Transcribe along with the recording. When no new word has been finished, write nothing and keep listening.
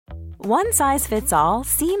One size fits all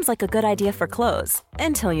seems like a good idea for clothes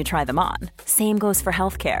until you try them on. Same goes for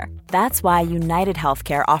healthcare. That's why United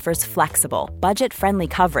Healthcare offers flexible, budget-friendly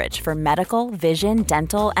coverage for medical, vision,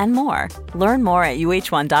 dental, and more. Learn more at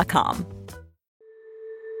uh1.com.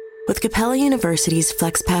 With Capella University's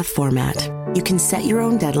FlexPath format, you can set your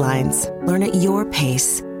own deadlines, learn at your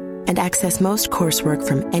pace, and access most coursework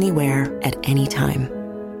from anywhere at any time.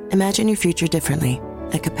 Imagine your future differently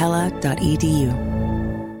at capella.edu.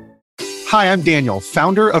 Hi, I'm Daniel,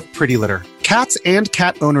 founder of Pretty Litter. Cats and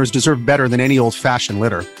cat owners deserve better than any old-fashioned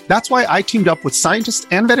litter. That's why I teamed up with scientists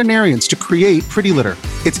and veterinarians to create Pretty Litter.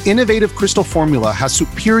 Its innovative crystal formula has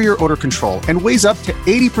superior odor control and weighs up to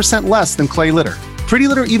 80% less than clay litter. Pretty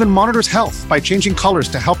Litter even monitors health by changing colors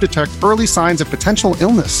to help detect early signs of potential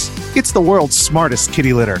illness. It's the world's smartest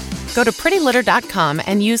kitty litter. Go to prettylitter.com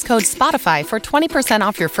and use code SPOTIFY for 20%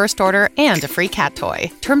 off your first order and a free cat toy.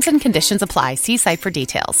 Terms and conditions apply. See site for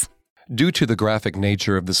details. Due to the graphic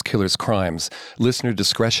nature of this killer's crimes, listener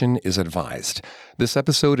discretion is advised. This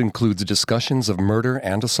episode includes discussions of murder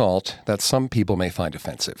and assault that some people may find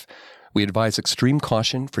offensive. We advise extreme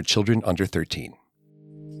caution for children under 13.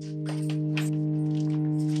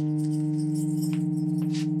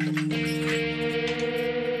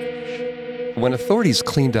 When authorities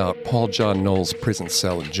cleaned out Paul John Knowles' prison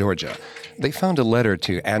cell in Georgia, they found a letter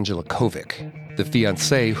to Angela Kovic, the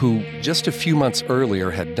fiancée who just a few months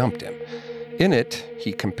earlier had dumped him. In it,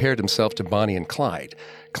 he compared himself to Bonnie and Clyde,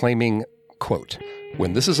 claiming, quote,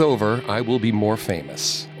 "When this is over, I will be more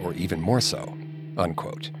famous, or even more so,"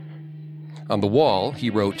 unquote. On the wall,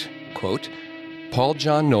 he wrote, quote, "Paul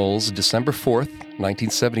John Knowles, December 4th,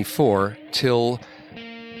 1974, till,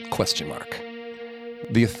 question mark."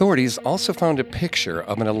 The authorities also found a picture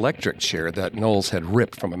of an electric chair that Knowles had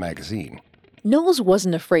ripped from a magazine. Knowles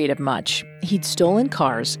wasn't afraid of much. He'd stolen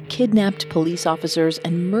cars, kidnapped police officers,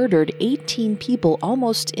 and murdered 18 people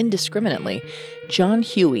almost indiscriminately. John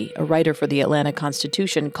Huey, a writer for the Atlanta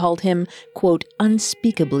Constitution, called him, quote,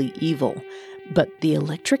 "unspeakably evil." But the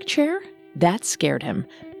electric chair? That scared him.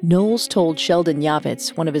 Knowles told Sheldon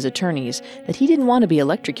Yavitz, one of his attorneys, that he didn't want to be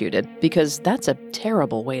electrocuted because that's a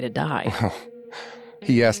terrible way to die.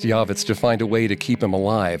 He asked Yavitz to find a way to keep him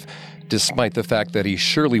alive, despite the fact that he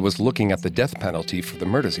surely was looking at the death penalty for the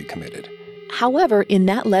murders he committed. However, in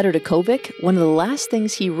that letter to Kovic, one of the last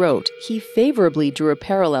things he wrote, he favorably drew a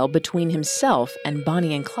parallel between himself and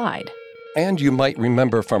Bonnie and Clyde. And you might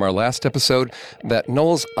remember from our last episode that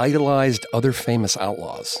Knowles idolized other famous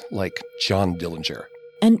outlaws, like John Dillinger.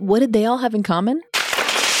 And what did they all have in common?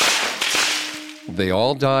 They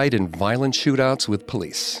all died in violent shootouts with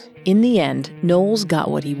police. In the end, Knowles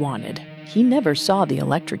got what he wanted. He never saw the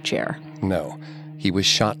electric chair. No, he was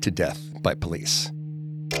shot to death by police.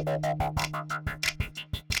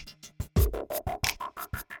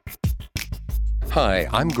 Hi,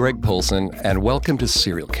 I'm Greg Polson, and welcome to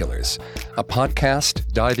Serial Killers, a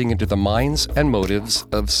podcast diving into the minds and motives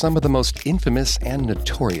of some of the most infamous and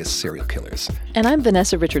notorious serial killers. And I'm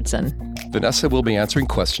Vanessa Richardson. Vanessa will be answering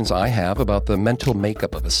questions I have about the mental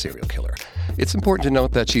makeup of a serial killer. It's important to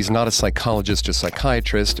note that she's not a psychologist or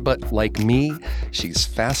psychiatrist, but like me, she's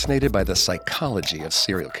fascinated by the psychology of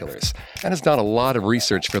serial killers and has done a lot of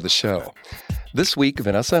research for the show. This week,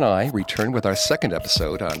 Vanessa and I return with our second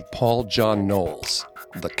episode on Paul John Knowles,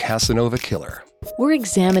 the Casanova Killer. We're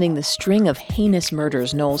examining the string of heinous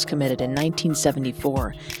murders Knowles committed in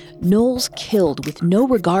 1974. Knowles killed with no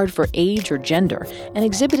regard for age or gender and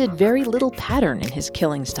exhibited very little pattern in his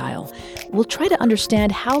killing style. We'll try to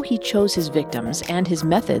understand how he chose his victims and his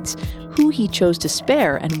methods, who he chose to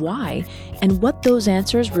spare and why, and what those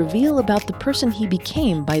answers reveal about the person he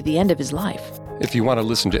became by the end of his life. If you want to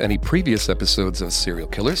listen to any previous episodes of Serial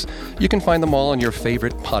Killers, you can find them all in your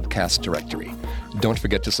favorite podcast directory. Don't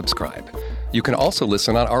forget to subscribe. You can also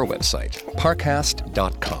listen on our website,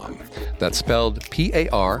 parcast.com. That's spelled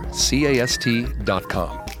Parcast.com.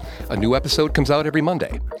 A new episode comes out every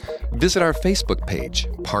Monday. Visit our Facebook page,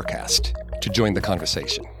 Parcast, to join the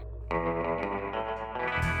conversation.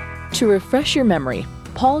 To refresh your memory,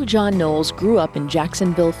 Paul John Knowles grew up in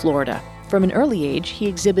Jacksonville, Florida. From an early age, he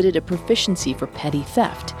exhibited a proficiency for petty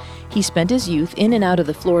theft. He spent his youth in and out of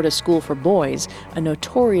the Florida School for Boys, a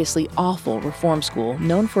notoriously awful reform school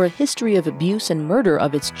known for a history of abuse and murder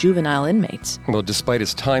of its juvenile inmates. Well, despite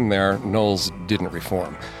his time there, Knowles didn't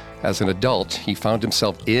reform. As an adult, he found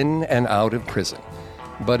himself in and out of prison.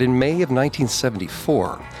 But in May of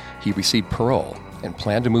 1974, he received parole and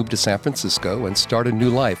planned to move to San Francisco and start a new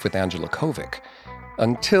life with Angela Kovic.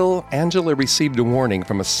 Until Angela received a warning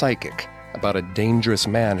from a psychic about a dangerous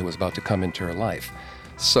man who was about to come into her life.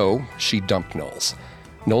 So she dumped Knowles.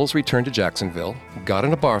 Knowles returned to Jacksonville, got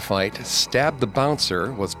in a bar fight, stabbed the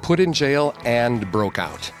bouncer, was put in jail, and broke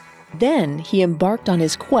out. Then he embarked on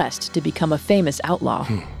his quest to become a famous outlaw.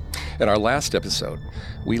 In our last episode,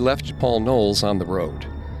 we left Paul Knowles on the road.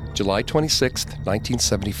 July 26,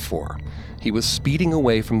 1974. He was speeding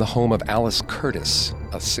away from the home of Alice Curtis,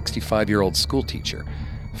 a 65-year-old schoolteacher.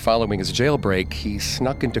 Following his jailbreak, he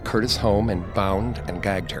snuck into Curtis' home and bound and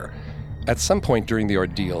gagged her. At some point during the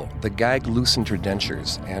ordeal, the gag loosened her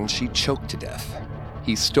dentures, and she choked to death.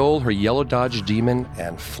 He stole her yellow Dodge Demon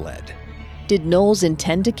and fled. Did Knowles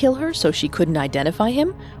intend to kill her so she couldn't identify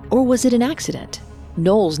him, or was it an accident?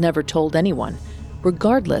 Knowles never told anyone.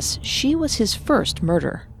 Regardless, she was his first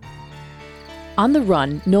murder. On the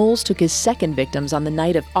run, Knowles took his second victims on the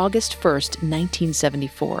night of August 1st,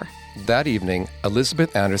 1974. That evening,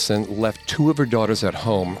 Elizabeth Anderson left two of her daughters at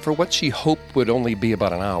home for what she hoped would only be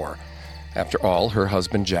about an hour. After all, her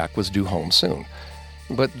husband Jack was due home soon.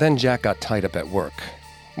 But then Jack got tied up at work.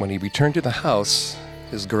 When he returned to the house,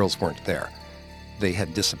 his girls weren't there. They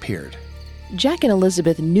had disappeared. Jack and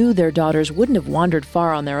Elizabeth knew their daughters wouldn't have wandered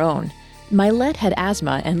far on their own. Mylette had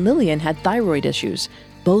asthma and Lillian had thyroid issues.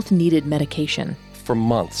 Both needed medication. For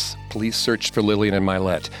months, police searched for Lillian and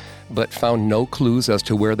Mylette, but found no clues as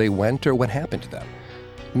to where they went or what happened to them.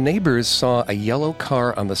 Neighbors saw a yellow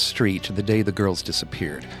car on the street the day the girls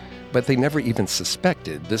disappeared, but they never even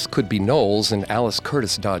suspected this could be Knowles and Alice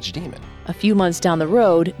Curtis' Dodge Demon. A few months down the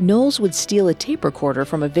road, Knowles would steal a tape recorder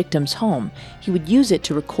from a victim's home. He would use it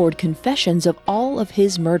to record confessions of all of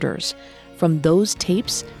his murders. From those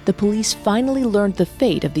tapes, the police finally learned the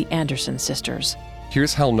fate of the Anderson sisters.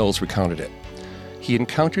 Here's how Knowles recounted it. He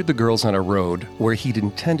encountered the girls on a road where he'd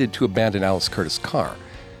intended to abandon Alice Curtis' car.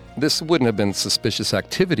 This wouldn't have been suspicious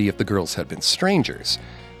activity if the girls had been strangers,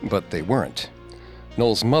 but they weren't.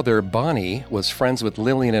 Knowles' mother, Bonnie, was friends with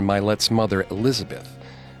Lillian and Mylette's mother, Elizabeth.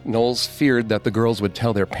 Knowles feared that the girls would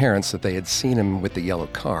tell their parents that they had seen him with the yellow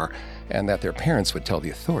car, and that their parents would tell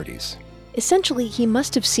the authorities. Essentially, he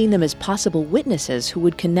must have seen them as possible witnesses who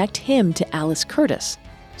would connect him to Alice Curtis.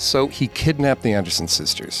 So he kidnapped the Anderson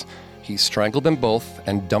sisters. He strangled them both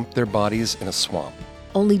and dumped their bodies in a swamp.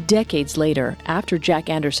 Only decades later, after Jack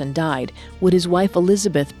Anderson died, would his wife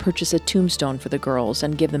Elizabeth purchase a tombstone for the girls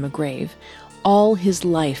and give them a grave. All his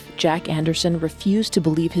life, Jack Anderson refused to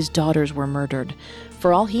believe his daughters were murdered.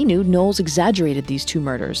 For all he knew, Knowles exaggerated these two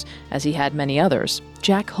murders, as he had many others.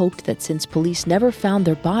 Jack hoped that since police never found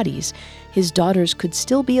their bodies, his daughters could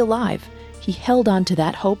still be alive. He held on to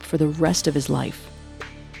that hope for the rest of his life.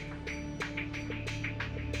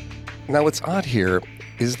 Now, what's odd here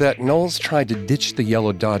is that Knowles tried to ditch the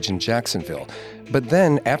yellow Dodge in Jacksonville, but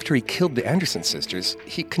then, after he killed the Anderson sisters,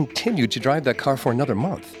 he continued to drive that car for another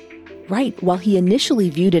month. Right, while he initially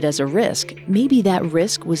viewed it as a risk, maybe that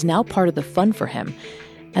risk was now part of the fun for him.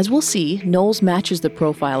 As we'll see, Knowles matches the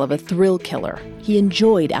profile of a thrill killer. He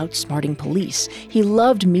enjoyed outsmarting police. He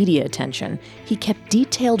loved media attention. He kept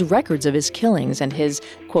detailed records of his killings and his,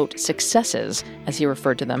 quote, successes, as he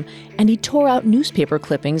referred to them, and he tore out newspaper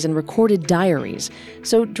clippings and recorded diaries.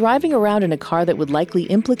 So driving around in a car that would likely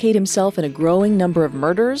implicate himself in a growing number of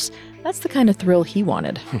murders, that's the kind of thrill he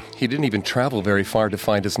wanted. He didn't even travel very far to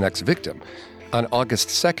find his next victim. On August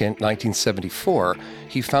 2nd, 1974,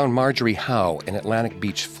 he found Marjorie Howe in Atlantic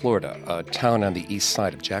Beach, Florida, a town on the east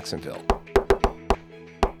side of Jacksonville.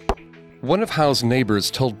 One of Howe's neighbors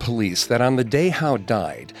told police that on the day Howe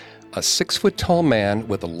died, a 6-foot-tall man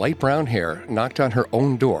with a light brown hair knocked on her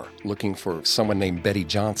own door looking for someone named Betty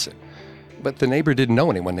Johnson. But the neighbor didn't know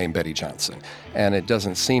anyone named Betty Johnson, and it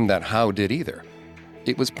doesn't seem that Howe did either.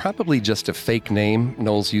 It was probably just a fake name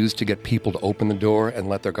Knowles used to get people to open the door and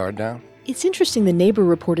let their guard down. It's interesting the neighbor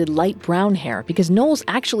reported light brown hair because Knowles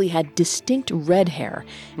actually had distinct red hair.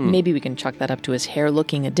 Maybe we can chalk that up to his hair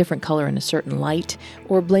looking a different color in a certain light,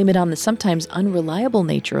 or blame it on the sometimes unreliable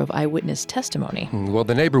nature of eyewitness testimony. Well,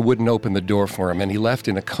 the neighbor wouldn't open the door for him, and he left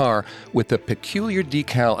in a car with a peculiar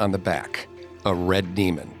decal on the back, a red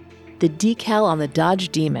demon. The decal on the Dodge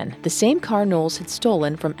Demon, the same car Knowles had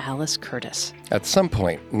stolen from Alice Curtis. At some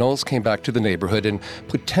point, Knowles came back to the neighborhood and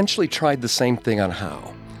potentially tried the same thing on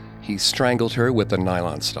Howe. He strangled her with a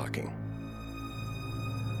nylon stocking.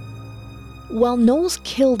 While Knowles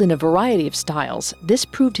killed in a variety of styles, this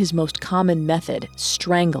proved his most common method,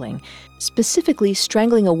 strangling. Specifically,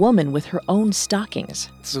 strangling a woman with her own stockings.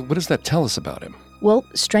 So what does that tell us about him? Well,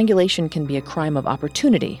 strangulation can be a crime of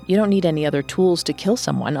opportunity. You don't need any other tools to kill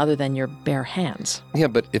someone other than your bare hands. Yeah,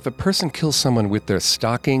 but if a person kills someone with their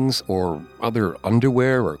stockings or other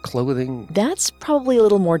underwear or clothing... That's probably a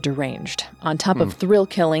little more deranged. On top of thrill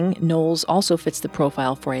killing, Knowles also fits the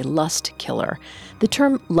profile for a lust killer. The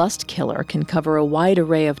term lust killer can cover a wide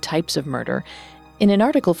array of types of murder. In an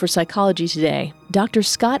article for Psychology Today, Dr.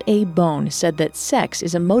 Scott A. Bone said that sex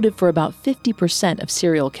is a motive for about 50% of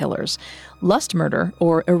serial killers. Lust murder,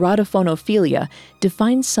 or erotophonophilia,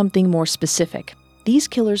 defines something more specific. These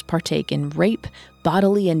killers partake in rape,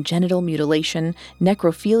 bodily and genital mutilation,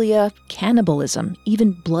 necrophilia, cannibalism,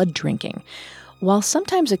 even blood drinking. While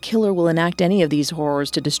sometimes a killer will enact any of these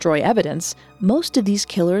horrors to destroy evidence, most of these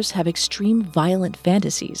killers have extreme violent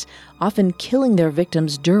fantasies, often killing their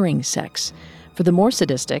victims during sex. For the more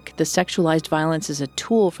sadistic, the sexualized violence is a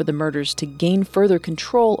tool for the murderers to gain further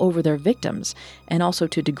control over their victims and also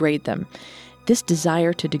to degrade them. This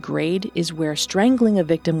desire to degrade is where strangling a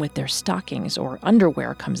victim with their stockings or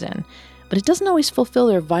underwear comes in. But it doesn't always fulfill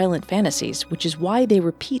their violent fantasies, which is why they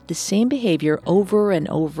repeat the same behavior over and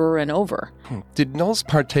over and over. Did Knowles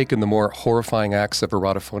partake in the more horrifying acts of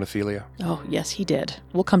erotophonophilia? Oh, yes, he did.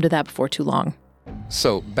 We'll come to that before too long.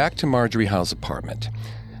 So, back to Marjorie Howe's apartment.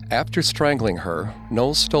 After strangling her,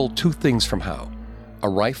 Knowles stole two things from Howe, a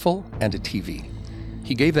rifle and a TV.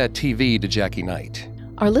 He gave that TV to Jackie Knight.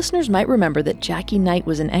 Our listeners might remember that Jackie Knight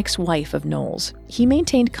was an ex-wife of Knowles. He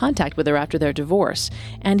maintained contact with her after their divorce,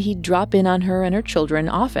 and he'd drop in on her and her children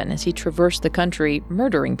often as he traversed the country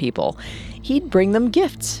murdering people. He'd bring them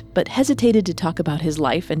gifts, but hesitated to talk about his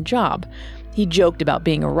life and job. He joked about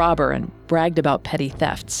being a robber and bragged about petty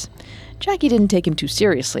thefts. Jackie didn't take him too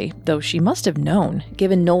seriously, though she must have known,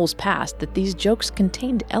 given Knowles' past, that these jokes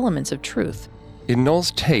contained elements of truth. In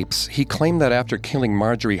Knowles' tapes, he claimed that after killing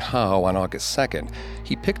Marjorie Howe on August 2nd,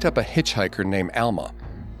 he picked up a hitchhiker named Alma,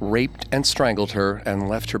 raped and strangled her, and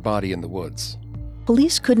left her body in the woods.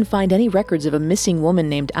 Police couldn't find any records of a missing woman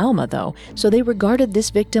named Alma, though, so they regarded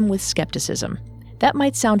this victim with skepticism. That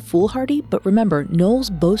might sound foolhardy, but remember,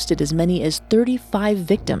 Knowles boasted as many as 35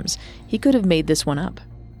 victims. He could have made this one up.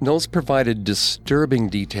 Knowles provided disturbing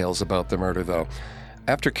details about the murder, though.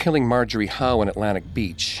 After killing Marjorie Howe in Atlantic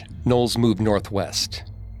Beach, Knowles moved northwest,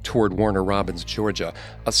 toward Warner Robins, Georgia,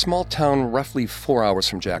 a small town roughly 4 hours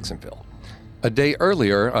from Jacksonville. A day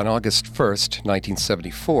earlier, on August 1st,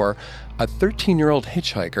 1974, a 13-year-old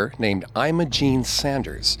hitchhiker named Ima Jean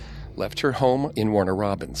Sanders left her home in Warner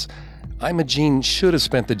Robins. Ima Jean should have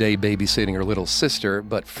spent the day babysitting her little sister,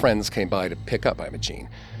 but friends came by to pick up Ima Jean.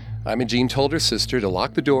 Ima Jean told her sister to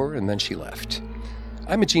lock the door, and then she left.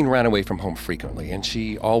 Ima Jean ran away from home frequently, and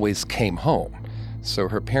she always came home, so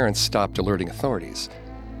her parents stopped alerting authorities.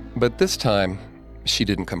 But this time, she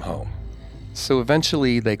didn't come home. So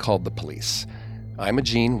eventually, they called the police. Ima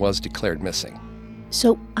Jean was declared missing.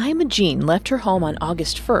 So Ima Jean left her home on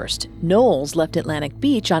August 1st. Knowles left Atlantic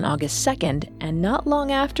Beach on August 2nd, and not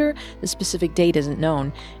long after, the specific date isn't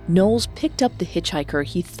known, Knowles picked up the hitchhiker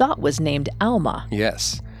he thought was named Alma.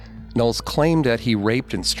 Yes. Knowles claimed that he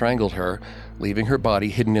raped and strangled her, leaving her body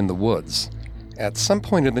hidden in the woods. At some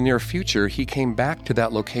point in the near future, he came back to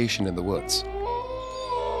that location in the woods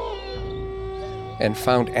and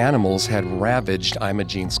found animals had ravaged Ima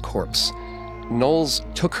Jean's corpse. Knowles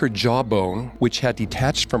took her jawbone, which had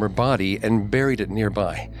detached from her body, and buried it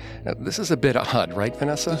nearby. Now, this is a bit odd, right,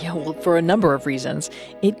 Vanessa? Yeah, well, for a number of reasons.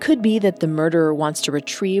 It could be that the murderer wants to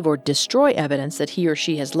retrieve or destroy evidence that he or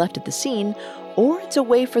she has left at the scene, or it's a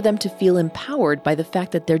way for them to feel empowered by the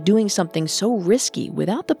fact that they're doing something so risky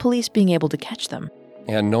without the police being able to catch them.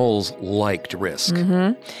 And Knowles liked risk.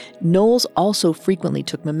 Knowles also frequently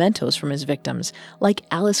took mementos from his victims, like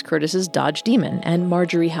Alice Curtis's Dodge Demon and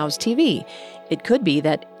Marjorie Howe's TV. It could be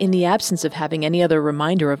that, in the absence of having any other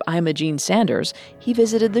reminder of Ima Jean Sanders, he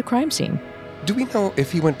visited the crime scene. Do we know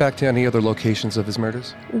if he went back to any other locations of his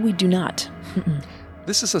murders? We do not.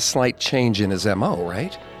 This is a slight change in his M.O.,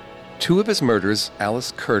 right? Two of his murders,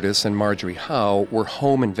 Alice Curtis and Marjorie Howe, were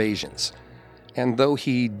home invasions. And though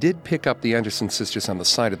he did pick up the Anderson sisters on the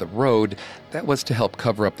side of the road, that was to help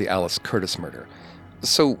cover up the Alice Curtis murder.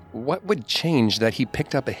 So what would change that he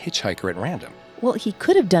picked up a hitchhiker at random? Well, he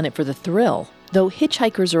could have done it for the thrill, though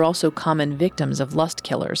hitchhikers are also common victims of lust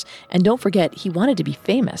killers. And don't forget, he wanted to be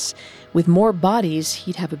famous. With more bodies,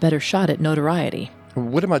 he'd have a better shot at notoriety.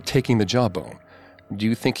 What about taking the jawbone? Do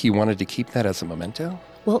you think he wanted to keep that as a memento?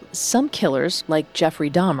 Well, some killers, like Jeffrey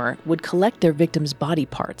Dahmer, would collect their victims' body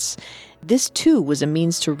parts. This, too, was a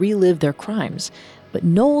means to relive their crimes. But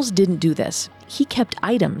Knowles didn't do this. He kept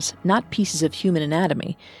items, not pieces of human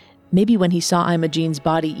anatomy. Maybe when he saw Imogene's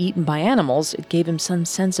body eaten by animals, it gave him some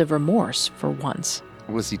sense of remorse for once.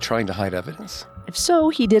 Was he trying to hide evidence? If so,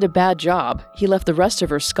 he did a bad job. He left the rest of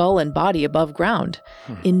her skull and body above ground.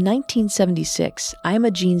 In 1976,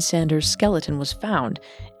 Imogene Sanders' skeleton was found,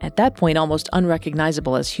 at that point almost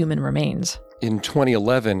unrecognizable as human remains. In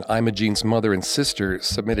 2011, Imogene's mother and sister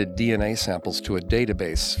submitted DNA samples to a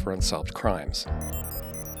database for unsolved crimes.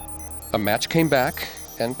 A match came back,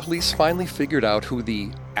 and police finally figured out who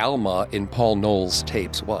the Alma in Paul Knowles'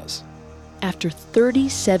 tapes was. After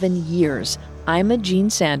 37 years,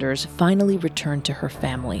 Imogene Sanders finally returned to her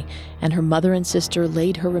family, and her mother and sister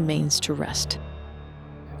laid her remains to rest.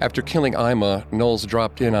 After killing Ima, Knowles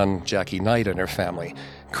dropped in on Jackie Knight and her family,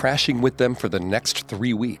 crashing with them for the next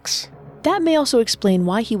 3 weeks. That may also explain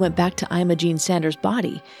why he went back to Imogene Sanders'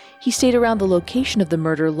 body. He stayed around the location of the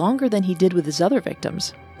murder longer than he did with his other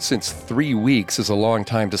victims. Since 3 weeks is a long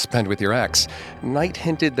time to spend with your ex, Knight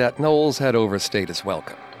hinted that Knowles had overstayed his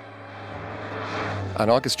welcome. On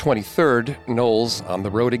August 23rd, Knowles, on the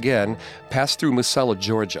road again, passed through Musella,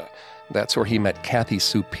 Georgia. That's where he met Kathy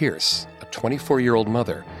Sue Pierce, a 24-year-old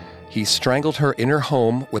mother. He strangled her in her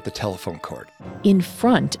home with the telephone cord. In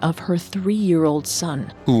front of her 3-year-old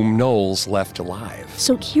son, whom Knowles left alive.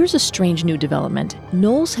 So here's a strange new development.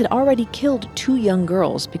 Knowles had already killed 2 young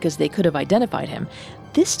girls because they could have identified him.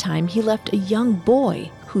 This time he left a young boy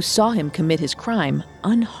who saw him commit his crime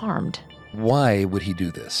unharmed. Why would he do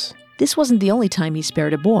this? This wasn't the only time he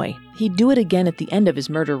spared a boy. He'd do it again at the end of his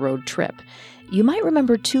murder road trip. You might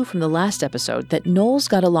remember, too, from the last episode that Knowles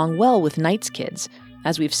got along well with Knight's kids.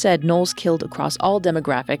 As we've said, Knowles killed across all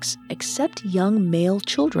demographics except young male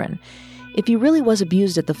children. If he really was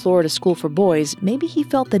abused at the Florida School for Boys, maybe he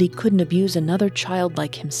felt that he couldn't abuse another child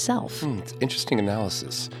like himself. It's interesting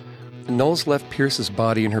analysis. Knowles left Pierce's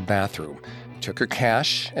body in her bathroom, took her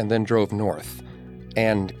cash, and then drove north,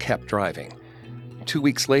 and kept driving. 2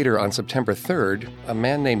 weeks later, on September 3rd, a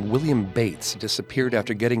man named William Bates disappeared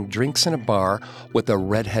after getting drinks in a bar with a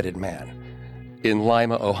red-headed man in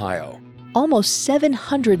Lima, Ohio. Almost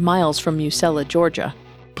 700 miles from Musella, Georgia.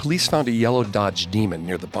 Police found a yellow Dodge Demon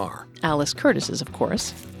near the bar. Alice Curtis's, of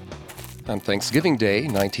course. On Thanksgiving Day,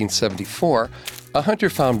 1974, a hunter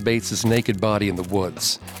found Bates's naked body in the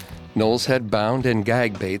woods. Knowles had bound and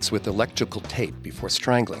gagged Bates with electrical tape before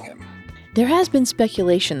strangling him. There has been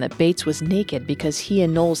speculation that Bates was naked because he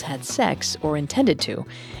and Knowles had sex, or intended to.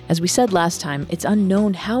 As we said last time, it's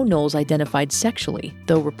unknown how Knowles identified sexually,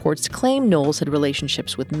 though reports claim Knowles had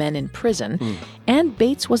relationships with men in prison, and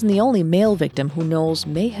Bates wasn't the only male victim who Knowles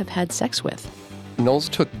may have had sex with. Knowles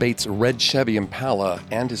took Bates' red Chevy Impala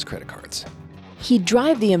and his credit cards. He'd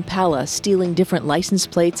drive the Impala, stealing different license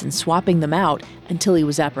plates and swapping them out until he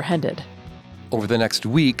was apprehended. Over the next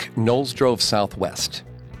week, Knowles drove southwest.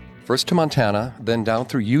 First to Montana, then down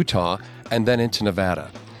through Utah, and then into Nevada.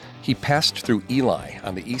 He passed through Ely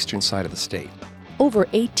on the eastern side of the state. Over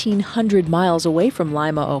 1,800 miles away from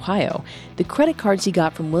Lima, Ohio, the credit cards he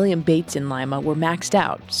got from William Bates in Lima were maxed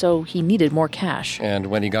out, so he needed more cash. And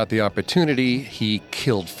when he got the opportunity, he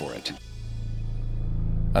killed for it.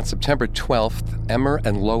 On September 12th, Emmer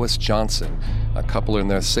and Lois Johnson, a couple in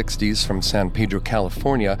their 60s from San Pedro,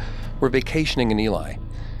 California, were vacationing in Ely.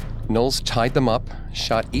 Knowles tied them up,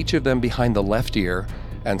 shot each of them behind the left ear,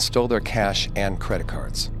 and stole their cash and credit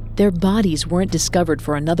cards. Their bodies weren't discovered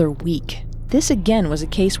for another week. This again was a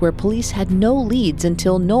case where police had no leads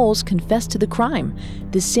until Knowles confessed to the crime.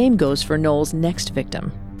 The same goes for Knowles' next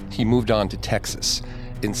victim. He moved on to Texas.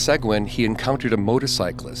 In Seguin, he encountered a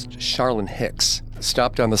motorcyclist, Charlene Hicks,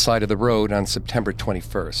 stopped on the side of the road on September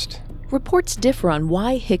 21st. Reports differ on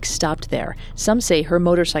why Hicks stopped there. Some say her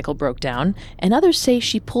motorcycle broke down, and others say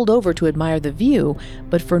she pulled over to admire the view,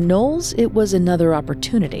 but for Knowles, it was another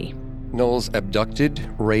opportunity. Knowles abducted,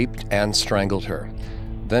 raped, and strangled her,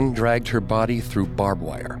 then dragged her body through barbed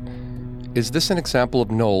wire. Is this an example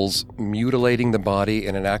of Knowles mutilating the body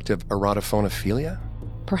in an act of erotophonophilia?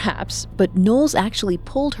 Perhaps, but Knowles actually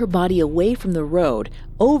pulled her body away from the road,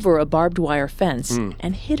 over a barbed wire fence,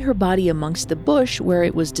 and hid her body amongst the bush where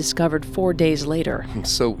it was discovered 4 days later.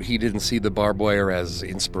 So he didn't see the barbed wire as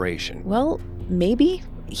inspiration? Well, maybe.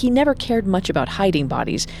 He never cared much about hiding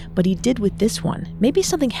bodies, but he did with this one. Maybe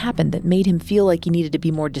something happened that made him feel like he needed to be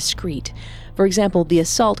more discreet. For example, the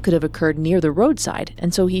assault could have occurred near the roadside,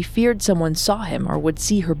 and so he feared someone saw him or would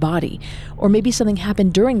see her body. Or maybe something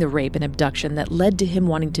happened during the rape and abduction that led to him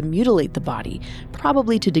wanting to mutilate the body,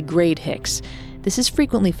 probably to degrade Hicks. This is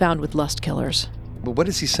frequently found with lust killers. But what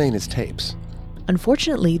does he say in his tapes?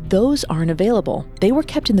 Unfortunately, those aren't available. They were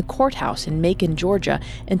kept in the courthouse in Macon, Georgia,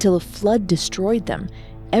 until a flood destroyed them.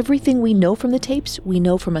 Everything we know from the tapes, we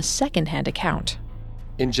know from a second-hand account.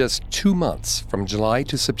 In just 2 months, from July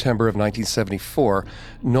to September of 1974,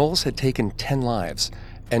 Knowles had taken 10 lives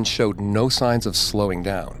and showed no signs of slowing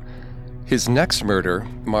down. His next murder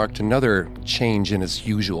marked another change in his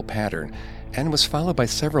usual pattern and was followed by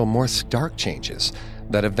several more stark changes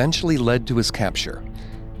that eventually led to his capture.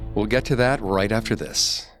 We'll get to that right after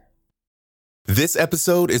this. This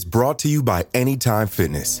episode is brought to you by Anytime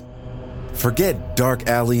Fitness. Forget dark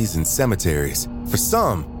alleys and cemeteries. For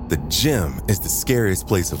some, the gym is the scariest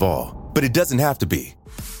place of all, but it doesn't have to be.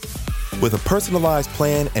 With a personalized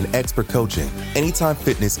plan and expert coaching, Anytime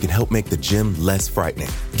Fitness can help make the gym less frightening.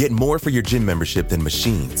 Get more for your gym membership than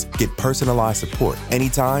machines. Get personalized support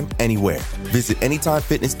anytime, anywhere. Visit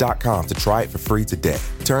AnytimeFitness.com to try it for free today.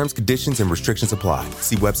 Terms, conditions, and restrictions apply.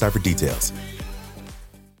 See website for details.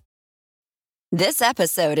 This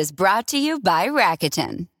episode is brought to you by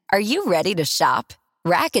Rakuten. Are you ready to shop?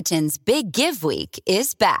 Rakuten's Big Give Week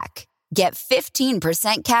is back. Get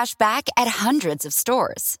 15% cash back at hundreds of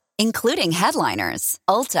stores, including headliners,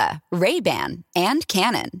 Ulta, Ray-Ban, and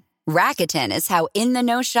Canon. Rakuten is how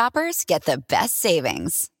in-the-know shoppers get the best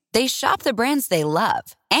savings. They shop the brands they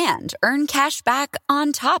love and earn cash back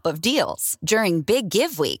on top of deals during Big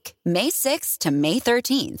Give Week, May 6th to May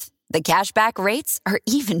 13th. The cashback rates are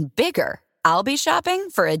even bigger. I'll be shopping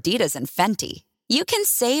for Adidas and Fenty. You can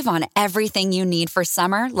save on everything you need for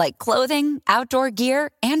summer, like clothing, outdoor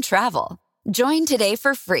gear, and travel. Join today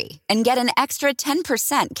for free and get an extra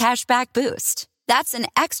 10% cashback boost. That's an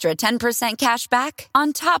extra 10% cashback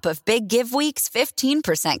on top of Big Give Week's 15%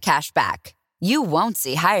 cashback. You won't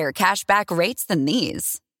see higher cashback rates than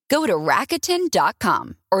these. Go to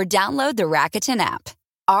Rakuten.com or download the Rakuten app.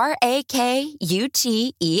 Rakuten.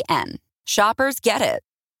 Shoppers get it.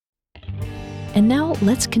 And now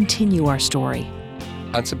let's continue our story.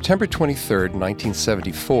 On September 23,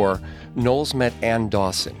 1974, Knowles met Ann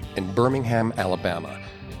Dawson in Birmingham, Alabama.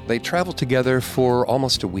 They traveled together for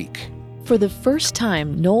almost a week. For the first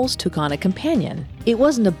time, Knowles took on a companion. It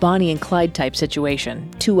wasn't a Bonnie and Clyde type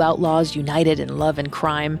situation, two outlaws united in love and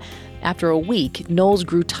crime. After a week, Knowles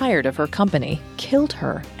grew tired of her company, killed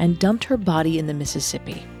her, and dumped her body in the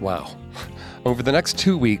Mississippi. Wow. Over the next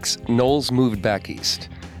 2 weeks, Knowles moved back east,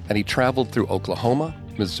 and he traveled through Oklahoma,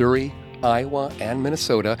 Missouri, Iowa, and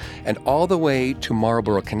Minnesota, and all the way to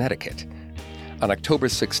Marlborough, Connecticut. On October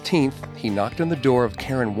 16th, he knocked on the door of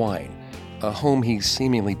Karen Wine, a home he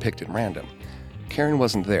seemingly picked at random. Karen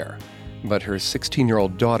wasn't there, but her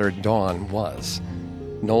 16-year-old daughter, Dawn, was.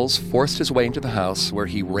 Knowles forced his way into the house, where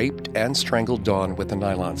he raped and strangled Dawn with a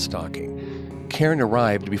nylon stocking. Karen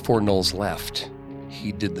arrived before Knowles left.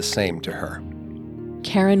 He did the same to her.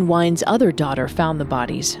 Karen Wine's other daughter found the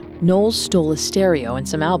bodies. Knowles stole a stereo and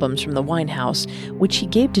some albums from the Wine house, which he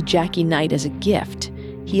gave to Jackie Knight as a gift.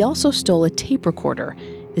 He also stole a tape recorder.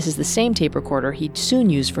 This is the same tape recorder he'd soon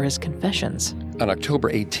use for his confessions. On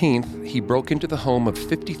October 18th, he broke into the home of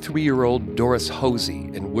 53-year-old Doris Hosey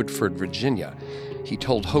in Woodford, Virginia. He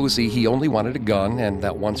told Hosey he only wanted a gun and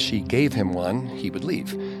that once she gave him one, he would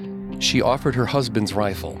leave. She offered her husband's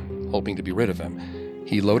rifle, hoping to be rid of him.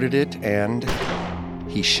 He loaded it and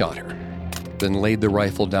he shot her, then laid the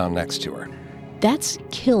rifle down next to her. That's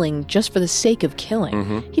killing just for the sake of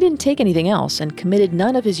killing. He didn't take anything else and committed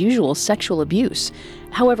none of his usual sexual abuse.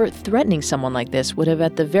 However, threatening someone like this would have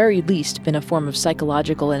at the very least been a form of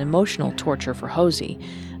psychological and emotional torture for Hosey.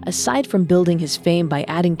 Aside from building his fame by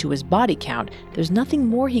adding to his body count, there's nothing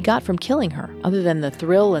more he got from killing her, other than the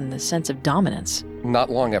thrill and the sense of dominance. Not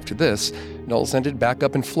long after this, Knowles ended back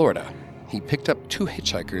up in Florida. He picked up 2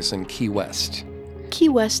 hitchhikers in Key West. Key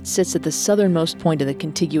West sits at the southernmost point of the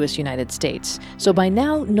contiguous United States, so by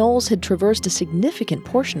now Knowles had traversed a significant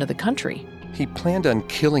portion of the country. He planned on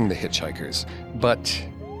killing the hitchhikers, but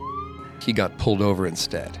he got pulled over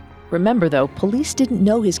instead. Remember, though, police didn't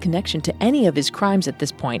know his connection to any of his crimes at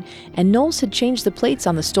this point, and Knowles had changed the plates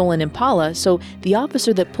on the stolen Impala, so the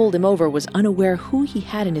officer that pulled him over was unaware who he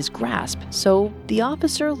had in his grasp, so the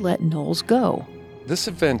officer let Knowles go. This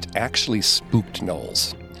event actually spooked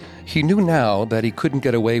Knowles. He knew now that he couldn't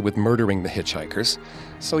get away with murdering the hitchhikers,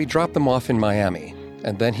 so he dropped them off in Miami,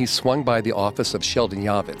 and then he swung by the office of Sheldon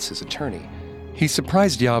Yavitz, his attorney. He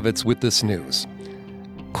surprised Yavitz with this news.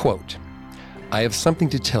 Quote, "I have something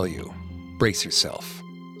to tell you. Brace yourself.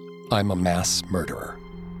 I'm a mass murderer."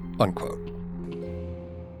 Unquote.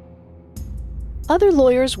 Other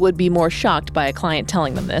lawyers would be more shocked by a client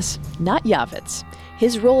telling them this, not Yavitz.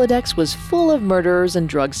 His Rolodex was full of murderers and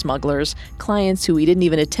drug smugglers, clients who he didn't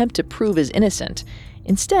even attempt to prove as innocent.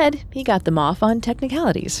 Instead, he got them off on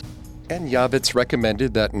technicalities. And Yavitz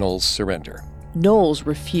recommended that Knowles surrender. Knowles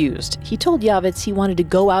refused. He told Yavitz he wanted to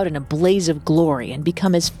go out in a blaze of glory and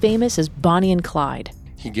become as famous as Bonnie and Clyde.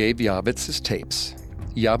 He gave Yavitz his tapes.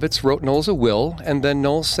 Yavitz wrote Knowles a will, and then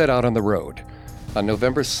Knowles set out on the road. On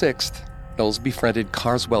November 6th, Knowles befriended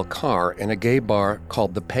Carswell Carr in a gay bar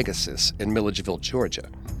called the Pegasus in Milledgeville, Georgia.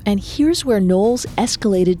 And here's where Knowles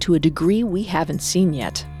escalated to a degree we haven't seen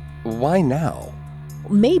yet. Why now?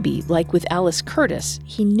 Maybe, like with Alice Curtis,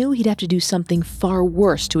 he knew he'd have to do something far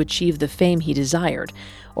worse to achieve the fame he desired.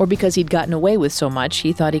 Or because he'd gotten away with so much,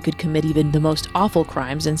 he thought he could commit even the most awful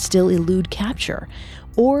crimes and still elude capture.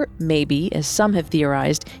 Or maybe, as some have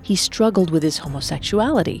theorized, he struggled with his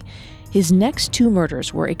homosexuality. His next two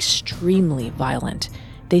murders were extremely violent.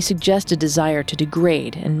 They suggest a desire to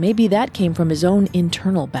degrade, and maybe that came from his own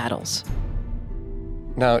internal battles.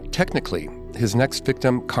 Now, technically, his next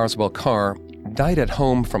victim, Carswell Carr, died at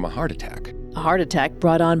home from a heart attack. A heart attack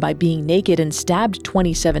brought on by being naked and stabbed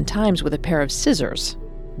 27 times with a pair of scissors.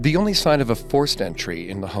 The only sign of a forced entry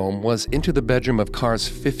in the home was into the bedroom of Carr's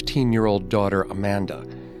 15-year-old daughter, Amanda.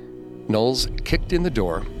 Knowles kicked in the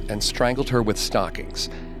door and strangled her with stockings.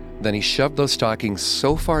 Then he shoved those stockings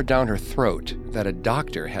so far down her throat that a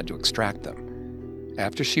doctor had to extract them.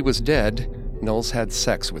 After she was dead, Knowles had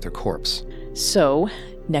sex with her corpse. So,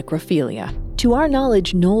 necrophilia. To our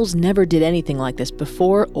knowledge, Knowles never did anything like this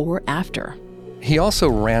before or after. He also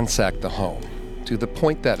ransacked the home, to the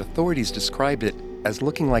point that authorities described it as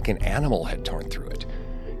looking like an animal had torn through it.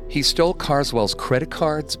 He stole Carswell's credit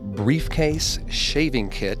cards, briefcase, shaving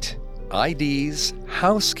kit, IDs,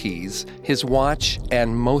 house keys, his watch,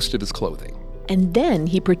 and most of his clothing. And then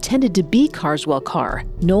he pretended to be Carswell Carr.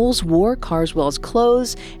 Knowles wore Carswell's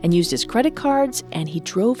clothes and used his credit cards, and he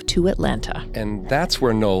drove to Atlanta. And that's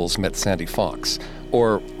where Knowles met Sandy Fox.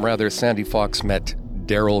 Or rather, Sandy Fox met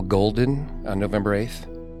Darrell Golden on November 8th.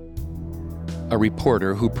 A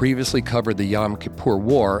reporter who previously covered the Yom Kippur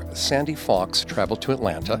War, Sandy Fox traveled to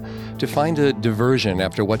Atlanta to find a diversion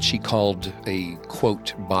after what she called a,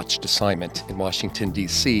 quote, botched assignment in Washington,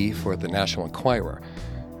 D.C. for the National Enquirer.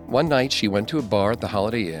 One night, she went to a bar at the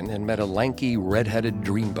Holiday Inn and met a lanky, red-headed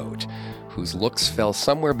dreamboat whose looks fell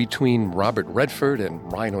somewhere between Robert Redford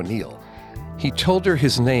and Ryan O'Neal. He told her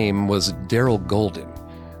his name was Darrell Golden,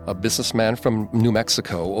 a businessman from New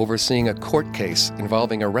Mexico overseeing a court case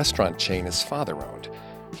involving a restaurant chain his father owned.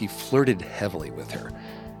 He flirted heavily with her.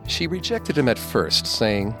 She rejected him at first,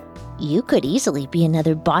 saying, "You could easily be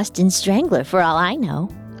another Boston Strangler for all I know."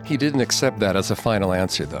 He didn't accept that as a final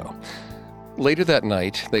answer, though. Later that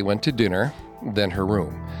night, they went to dinner, then her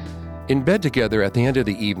room. In bed together at the end of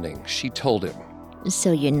the evening, she told him,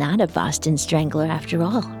 "So you're not a Boston Strangler after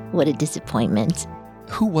all. What a disappointment."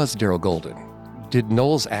 Who was Darrell Golden? Did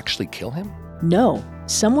Knowles actually kill him? No.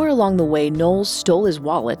 Somewhere along the way, Knowles stole his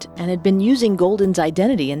wallet and had been using Golden's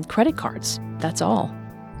identity and credit cards. That's all.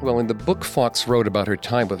 Well, in the book Fox wrote about her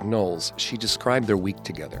time with Knowles, she described their week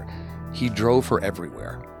together. He drove her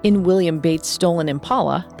everywhere. In William Bates' stolen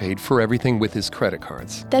Impala, Paid for everything with his credit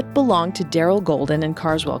cards. that belonged to Darrell Golden and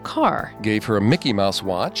Carswell Carr, Gave her a Mickey Mouse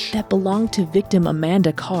watch. that belonged to victim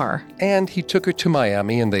Amanda Carr. And he took her to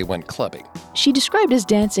Miami and they went clubbing. She described his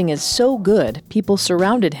dancing as so good, people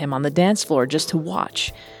surrounded him on the dance floor just to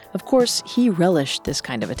watch. Of course, he relished this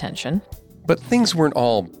kind of attention. But things weren't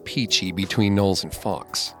all peachy between Knowles and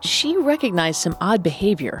Fox. She recognized some odd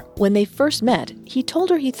behavior. When they first met, he told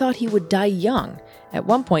her he thought he would die young. At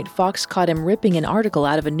one point, Fox caught him ripping an article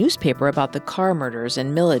out of a newspaper about the Carr murders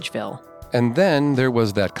in Milledgeville. And then there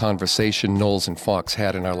was that conversation Knowles and Fox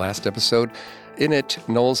had in our last episode. In it,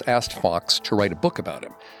 Knowles asked Fox to write a book about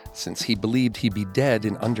him, since he believed he'd be dead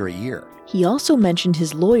in under a year. He also mentioned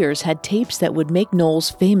his lawyers had tapes that would make Knowles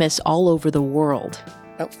famous all over the world.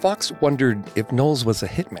 Now, Fox wondered if Knowles was a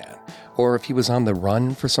hitman, or if he was on the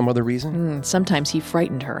run for some other reason. Sometimes he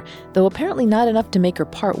frightened her, though apparently not enough to make her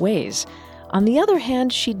part ways. On the other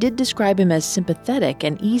hand, she did describe him as sympathetic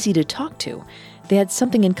and easy to talk to. They had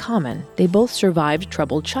something in common. They both survived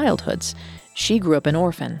troubled childhoods. She grew up an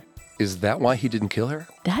orphan. Is that why he didn't kill her?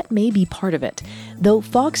 That may be part of it, though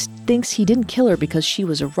Fox thinks he didn't kill her because she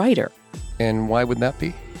was a writer. And why would that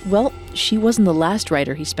be? Well, she wasn't the last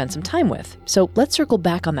writer he spent some time with, so let's circle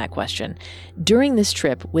back on that question. During this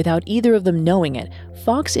trip, without either of them knowing it,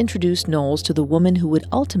 Fox introduced Knowles to the woman who would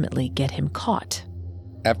ultimately get him caught.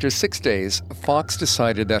 After 6 days, Fox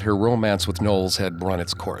decided that her romance with Knowles had run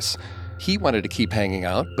its course. He wanted to keep hanging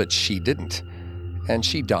out, but she didn't. And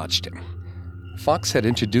she dodged him. Fox had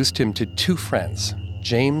introduced him to two friends,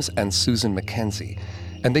 James and Susan Mackenzie,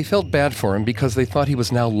 and they felt bad for him because they thought he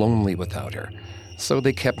was now lonely without her. So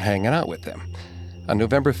they kept hanging out with them. On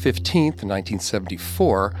November 15th,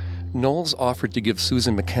 1974, Knowles offered to give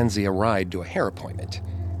Susan Mackenzie a ride to a hair appointment.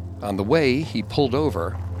 On the way, he pulled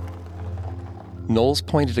over Knowles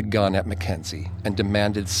pointed a gun at Mackenzie and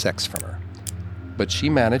demanded sex from her. But she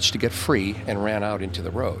managed to get free and ran out into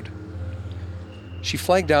the road. She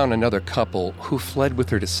flagged down another couple who fled with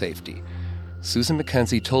her to safety. Susan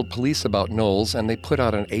Mackenzie told police about Knowles, and they put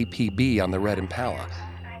out an APB on the red Impala.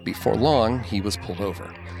 Before long, he was pulled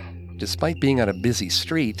over. Despite being on a busy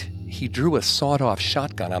street, he drew a sawed-off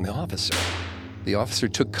shotgun on the officer. The officer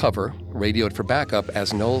took cover, radioed for backup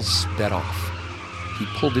as Knowles sped off. He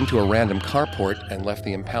pulled into a random carport and left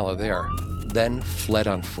the Impala there, then fled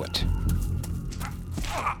on foot.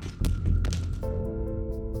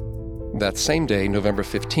 That same day, November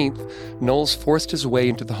 15th, Knowles forced his way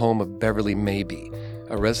into the home of Beverly Mabee,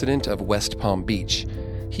 a resident of West Palm Beach.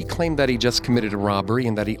 He claimed that he just committed a robbery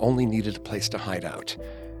and that he only needed a place to hide out.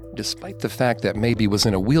 Despite the fact that Mabee was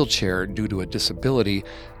in a wheelchair due to a disability,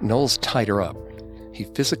 Knowles tied her up. He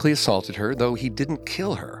physically assaulted her, though he didn't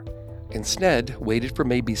kill her. Instead, waited for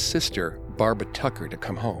Mabee's sister, Barbara Tucker, to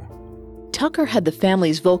come home. Tucker had the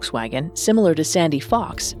family's Volkswagen, similar to Sandy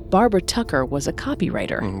Fox. Barbara Tucker was a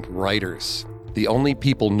copywriter. Writers, the only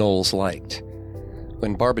people Knowles liked.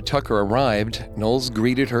 When Barbara Tucker arrived, Knowles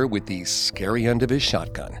greeted her with the scary end of his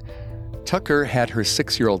shotgun. Tucker had her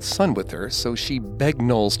 6-year-old son with her, so she begged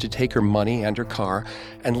Knowles to take her money and her car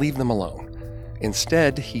and leave them alone.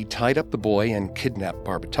 Instead, he tied up the boy and kidnapped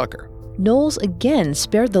Barbara Tucker. Knowles again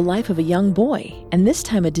spared the life of a young boy, and this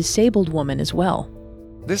time a disabled woman as well.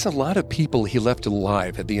 There's a lot of people he left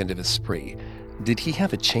alive at the end of his spree. Did he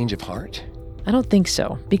have a change of heart? I don't think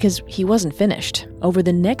so, because he wasn't finished. Over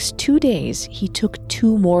the next 2 days, he took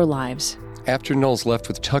 2 more lives. After Knowles left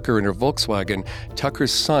with Tucker in her Volkswagen,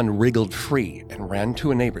 Tucker's son wriggled free and ran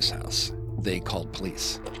to a neighbor's house. They called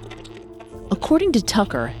police. According to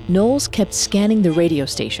Tucker, Knowles kept scanning the radio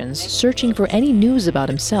stations, searching for any news about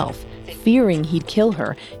himself. Fearing he'd kill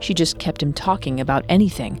her, she just kept him talking about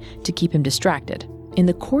anything to keep him distracted. In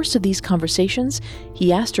the course of these conversations,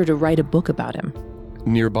 he asked her to write a book about him.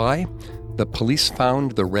 Nearby, the police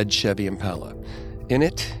found the red Chevy Impala. In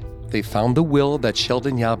it, they found the will that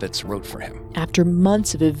Sheldon Yavitz wrote for him. After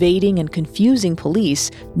months of evading and confusing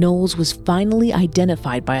police, Knowles was finally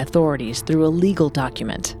identified by authorities through a legal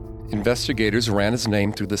document. Investigators ran his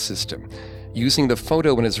name through the system. Using the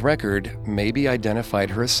photo in his record, Mabee identified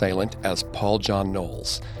her assailant as Paul John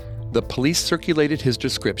Knowles. The police circulated his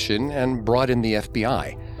description and brought in the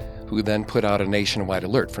FBI, who then put out a nationwide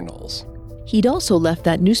alert for Knowles. He'd also left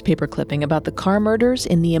that newspaper clipping about the car murders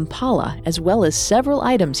in the Impala, as well as several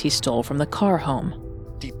items he stole from the car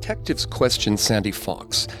home. Detectives questioned Sandy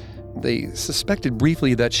Fox. They suspected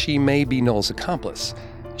briefly that she may be Knowles' accomplice.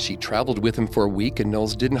 She traveled with him for a week and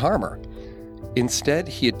Knowles didn't harm her. Instead,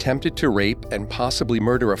 he attempted to rape and possibly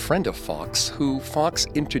murder a friend of Fox, who Fox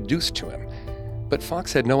introduced to him. But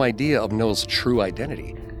Fox had no idea of Knowles' true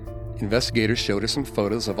identity. Investigators showed her some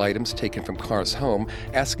photos of items taken from Carr's home,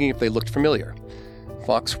 asking if they looked familiar.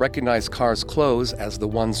 Fox recognized Carr's clothes as the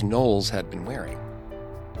ones Knowles had been wearing.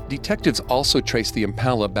 Detectives also traced the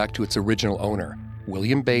Impala back to its original owner,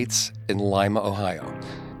 William Bates, in Lima, Ohio.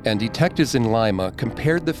 And detectives in Lima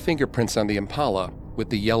compared the fingerprints on the Impala with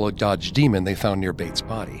the yellow Dodge Demon they found near Bates'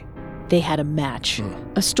 body. They had a match.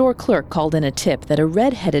 A store clerk called in a tip that a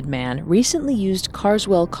red-headed man recently used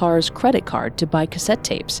Carswell Carr's credit card to buy cassette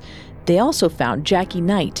tapes. They also found Jackie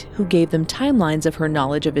Knight, who gave them timelines of her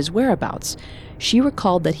knowledge of his whereabouts. She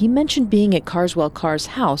recalled that he mentioned being at Carswell Carr's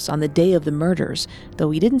house on the day of the murders, though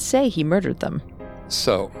he didn't say he murdered them.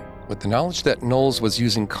 So, with the knowledge that Knowles was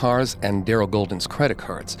using Carr's and Darrell Golden's credit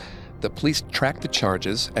cards, the police tracked the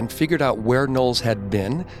charges and figured out where Knowles had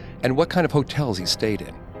been and what kind of hotels he stayed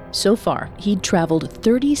in. So far, he'd traveled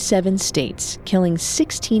 37 states, killing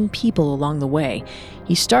 16 people along the way.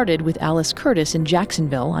 He started with Alice Curtis in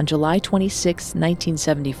Jacksonville on July 26,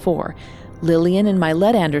 1974, Lillian and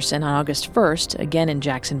Mylette Anderson on August 1st, again in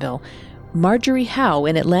Jacksonville, Marjorie Howe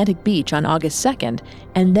in Atlantic Beach on August 2nd,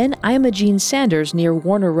 and then Imogene Sanders near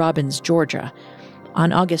Warner Robins, Georgia.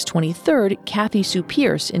 On August 23rd, Kathy Sue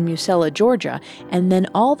Pierce in Musella, Georgia, and then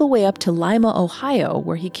all the way up to Lima, Ohio,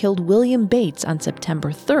 where he killed William Bates on September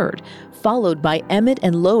 3rd, followed by Emmett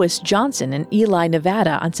and Lois Johnson in Ely,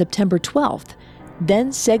 Nevada on September 12th.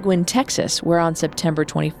 Then Seguin, Texas, where on September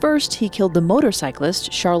 21st he killed the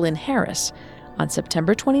motorcyclist Charlene Harris. On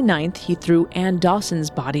September 29th, he threw Ann Dawson's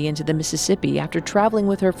body into the Mississippi after traveling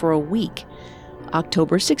with her for a week.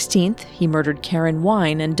 October 16th, he murdered Karen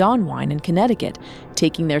Wine and Dawn Wine in Connecticut,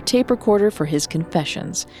 taking their tape recorder for his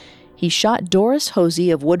confessions. He shot Doris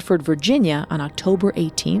Hosey of Woodford, Virginia on October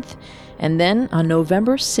 18th, and then on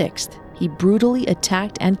November 6th, he brutally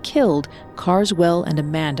attacked and killed Carswell and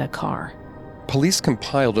Amanda Carr. Police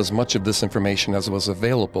compiled as much of this information as was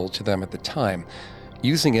available to them at the time.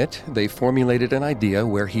 Using it, they formulated an idea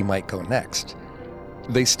where he might go next.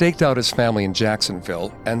 They staked out his family in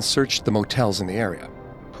Jacksonville and searched the motels in the area.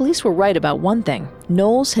 Police were right about one thing.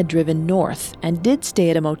 Knowles had driven north and did stay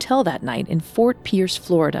at a motel that night in Fort Pierce,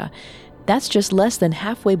 Florida. That's just less than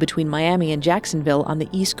halfway between Miami and Jacksonville on the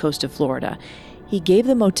east coast of Florida. He gave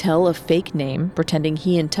the motel a fake name, pretending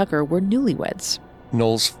he and Tucker were newlyweds.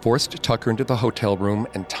 Knowles forced Tucker into the hotel room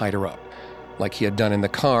and tied her up. Like he had done in the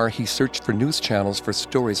car, he searched for news channels for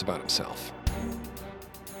stories about himself.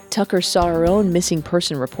 Tucker saw her own missing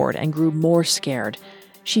person report and grew more scared.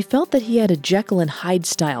 She felt that he had a Jekyll and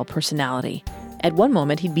Hyde-style personality. At one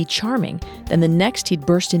moment, he'd be charming, then the next he'd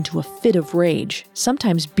burst into a fit of rage,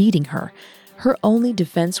 sometimes beating her. Her only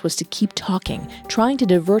defense was to keep talking, trying to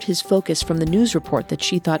divert his focus from the news report that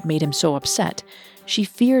she thought made him so upset. She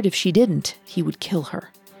feared if she didn't, he would kill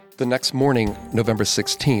her. The next morning, November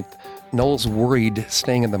 16th, Knowles worried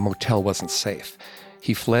staying in the motel wasn't safe.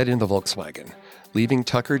 He fled in the Volkswagen, leaving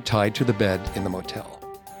Tucker tied to the bed in the motel.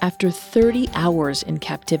 After 30 hours in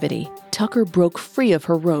captivity, Tucker broke free of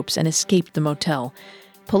her ropes and escaped the motel.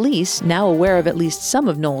 Police, now aware of at least some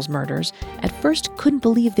of Knowles' murders, at first couldn't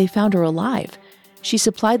believe they found her alive. She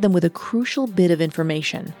supplied them with a crucial bit of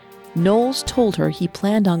information. Knowles told her he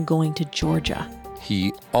planned on going to Georgia.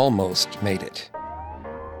 He almost made it.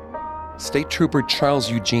 State Trooper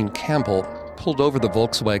Charles Eugene Campbell pulled over the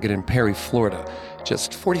Volkswagen in Perry, Florida,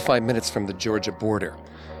 just 45 minutes from the Georgia border.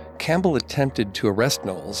 Campbell attempted to arrest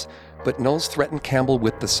Knowles, but Knowles threatened Campbell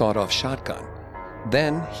with the sawed-off shotgun.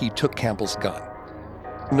 Then he took Campbell's gun.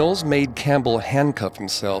 Knowles made Campbell handcuff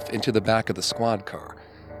himself into the back of the squad car.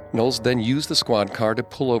 Knowles then used the squad car to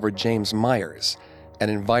pull over James Myers, an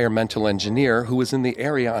environmental engineer who was in the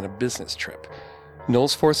area on a business trip.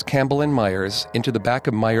 Knowles forced Campbell and Myers into the back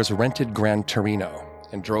of Myers' rented Gran Torino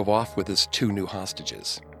and drove off with his 2 new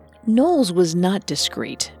hostages. Knowles was not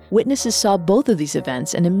discreet. Witnesses saw both of these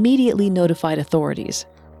events and immediately notified authorities.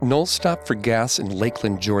 Knowles stopped for gas in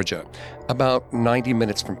Lakeland, Georgia, about 90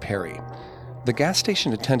 minutes from Perry. The gas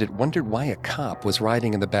station attendant wondered why a cop was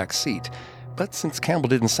riding in the back seat, but since Campbell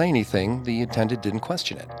didn't say anything, the attendant didn't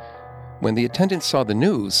question it. When the attendant saw the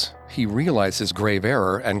news, he realized his grave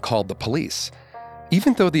error and called the police.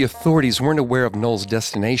 Even though the authorities weren't aware of Knowles'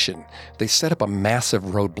 destination, they set up a massive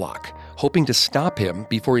roadblock, hoping to stop him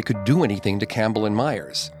before he could do anything to Campbell and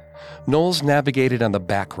Myers. Knowles navigated on the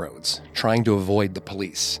back roads, trying to avoid the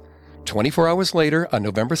police. 24 hours later, on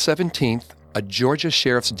November 17th, a Georgia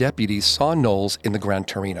sheriff's deputy saw Knowles in the Gran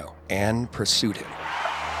Torino and pursued him.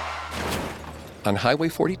 On Highway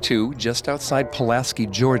 42, just outside Pulaski,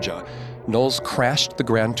 Georgia, Knowles crashed the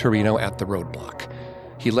Gran Torino at the roadblock.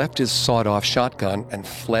 He left his sawed-off shotgun and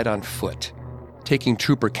fled on foot, taking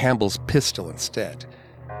Trooper Campbell's pistol instead.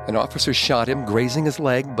 An officer shot him, grazing his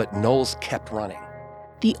leg, but Knowles kept running.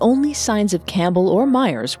 The only signs of Campbell or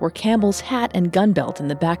Myers were Campbell's hat and gun belt in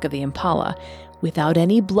the back of the Impala. Without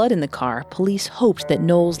any blood in the car, police hoped that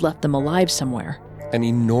Knowles left them alive somewhere. An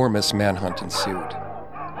enormous manhunt ensued.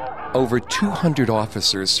 Over 200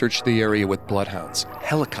 officers searched the area with bloodhounds.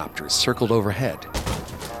 Helicopters circled overhead.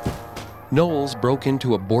 Knowles broke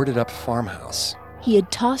into a boarded-up farmhouse. He had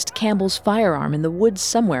tossed Campbell's firearm in the woods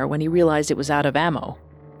somewhere when he realized it was out of ammo.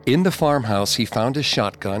 In the farmhouse, he found his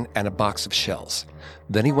shotgun and a box of shells.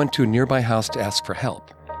 Then he went to a nearby house to ask for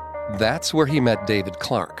help. That's where he met David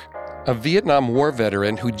Clark, a Vietnam War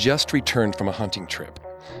veteran who just returned from a hunting trip.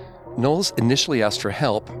 Knowles initially asked for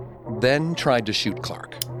help, then tried to shoot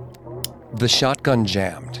Clark. The shotgun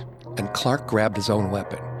jammed, and Clark grabbed his own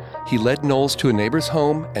weapon. He led Knowles to a neighbor's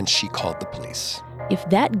home, and she called the police. If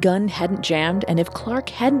that gun hadn't jammed, and if Clark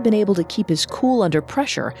hadn't been able to keep his cool under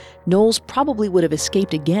pressure, Knowles probably would have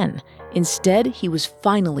escaped again. Instead, he was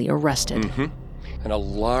finally arrested. And a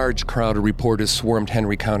large crowd of reporters swarmed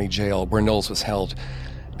Henry County Jail, where Knowles was held.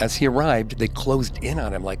 As he arrived, they closed in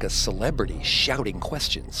on him like a celebrity, shouting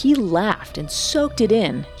questions. He laughed and soaked it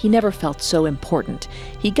in. He never felt so important.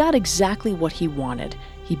 He got exactly what he wanted.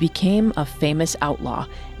 He became a famous outlaw,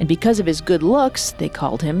 and because of his good looks, they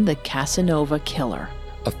called him the Casanova Killer.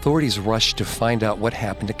 Authorities rushed to find out what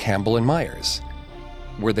happened to Campbell and Myers.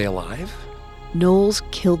 Were they alive? Knowles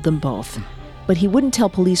killed them both. But he wouldn't tell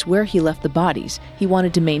police where he left the bodies. He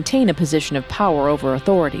wanted to maintain a position of power over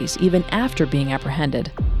authorities, even after being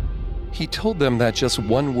apprehended. He told them that just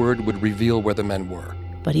one word would reveal where the men were.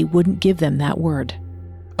 But he wouldn't give them that word.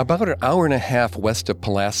 About an hour and a half west of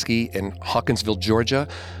Pulaski in Hawkinsville, Georgia,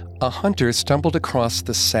 a hunter stumbled across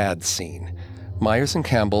the sad scene. Myers and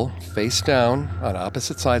Campbell, face down on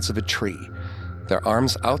opposite sides of a tree, their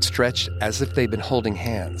arms outstretched as if they'd been holding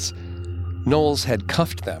hands. Knowles had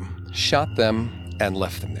cuffed them, shot them, and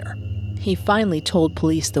left them there. He finally told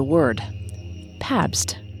police the word: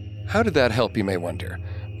 Pabst. How did that help, you may wonder?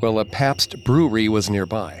 Well, a Pabst brewery was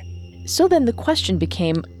nearby. So then the question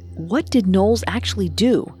became, what did Knowles actually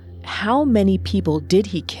do? How many people did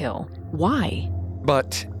he kill? Why?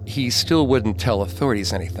 But he still wouldn't tell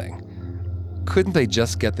authorities anything. Couldn't they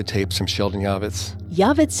just get the tapes from Sheldon Yavitz?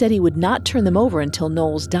 Yavitz said he would not turn them over until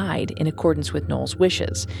Knowles died, in accordance with Knowles'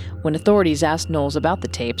 wishes. When authorities asked Knowles about the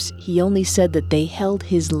tapes, he only said that they held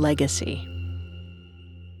his legacy.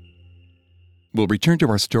 We'll return to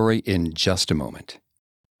our story in just a moment.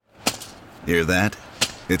 Hear that?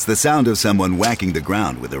 It's the sound of someone whacking the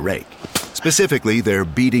ground with a rake. Specifically, they're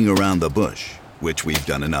beating around the bush, which we've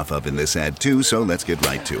done enough of in this ad too, so let's get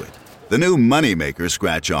right to it. The new Moneymaker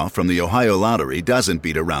scratch-off from the Ohio Lottery doesn't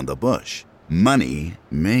beat around the bush. Money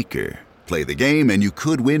Maker. Play the game and you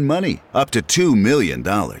could win money, up to $2 million.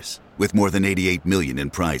 With more than $88 million in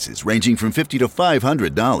prizes, ranging from $50 to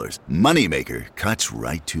 $500, Moneymaker cuts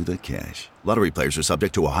right to the cash. Lottery players are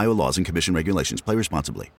subject to Ohio laws and commission regulations. Play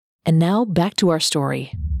responsibly. And now, back to our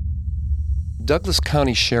story. Douglas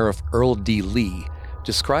County Sheriff Earl D. Lee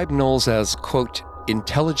described Knowles as, quote,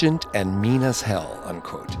 intelligent and mean as hell,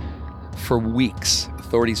 unquote. For weeks,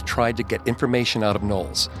 authorities tried to get information out of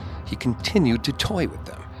Knowles. He continued to toy with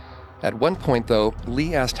them. At one point, though,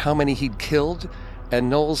 Lee asked how many he'd killed,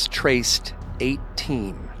 and Knowles traced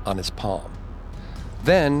 18 on his palm.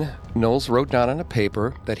 Then, Knowles wrote down on a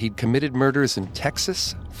paper that he'd committed murders in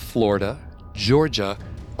Texas, Florida, Georgia,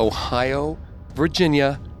 Ohio,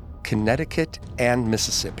 Virginia, Connecticut, and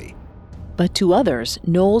Mississippi. But to others,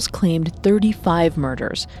 Knowles claimed 35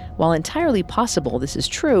 murders. While entirely possible this is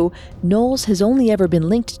true, Knowles has only ever been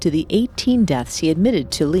linked to the 18 deaths he admitted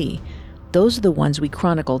to Lee. Those are the ones we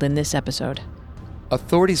chronicled in this episode.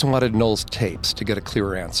 Authorities wanted Knowles' tapes to get a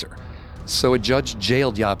clearer answer, so a judge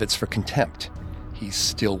jailed Yavitz for contempt. He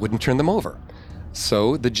still wouldn't turn them over.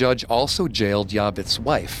 So the judge also jailed Yavitz's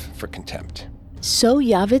wife for contempt. So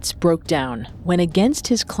Yavitz broke down, went against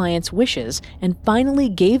his client's wishes, and finally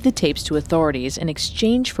gave the tapes to authorities in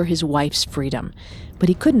exchange for his wife's freedom. But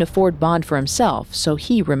he couldn't afford bond for himself, so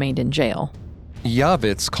he remained in jail.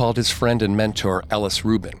 Yavitz called his friend and mentor, Ellis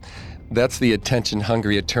Rubin. That's the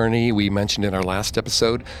attention-hungry attorney we mentioned in our last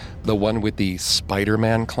episode, the one with the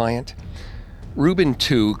Spider-Man client. Rubin,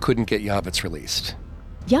 too, couldn't get Yavitz released.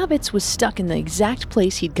 Yavitz was stuck in the exact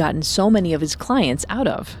place he'd gotten so many of his clients out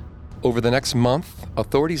of. Over the next month,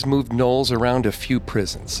 authorities moved Knowles around a few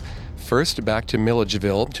prisons. First, back to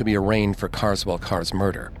Milledgeville to be arraigned for Carswell Carr's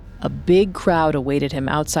murder. A big crowd awaited him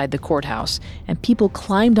outside the courthouse, and people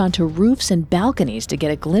climbed onto roofs and balconies to get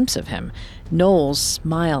a glimpse of him. Knowles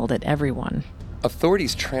smiled at everyone.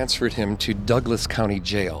 Authorities transferred him to Douglas County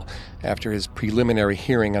Jail after his preliminary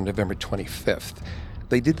hearing on November 25th.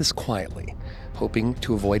 They did this quietly, hoping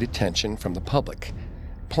to avoid attention from the public.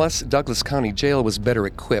 Plus, Douglas County Jail was better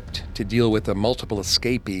equipped to deal with a multiple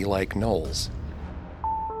escapee like Knowles.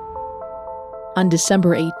 On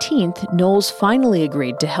December 18th, Knowles finally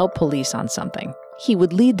agreed to help police on something. He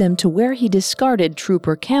would lead them to where he discarded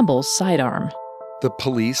Trooper Campbell's sidearm. The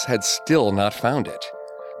police had still not found it.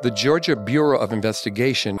 The Georgia Bureau of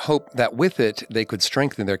Investigation hoped that with it, they could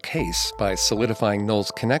strengthen their case by solidifying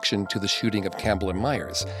Knowles' connection to the shooting of Campbell and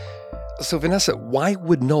Myers. So, Vanessa, why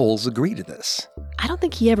would Knowles agree to this? I don't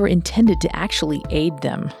think he ever intended to actually aid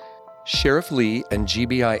them. Sheriff Lee and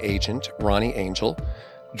GBI agent Ronnie Angel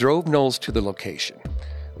drove Knowles to the location,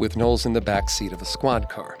 with Knowles in the back seat of a squad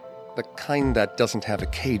car, the kind that doesn't have a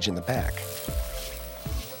cage in the back.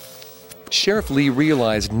 Sheriff Lee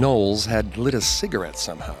realized Knowles had lit a cigarette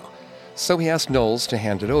somehow, so he asked Knowles to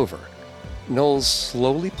hand it over. Knowles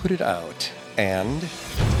slowly put it out, and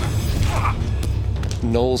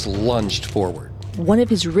Knowles lunged forward. One of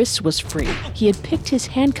his wrists was free. He had picked his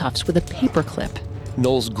handcuffs with a paperclip.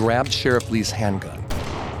 Knowles grabbed Sheriff Lee's handgun.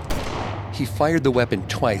 He fired the weapon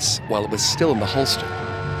twice while it was still in the holster.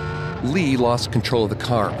 Lee lost control of the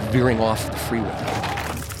car, veering off the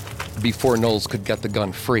freeway. Before Knowles could get the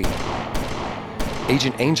gun free,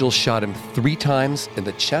 Agent Angel shot him 3 times in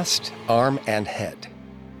the chest, arm, and head.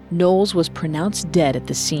 Knowles was pronounced dead at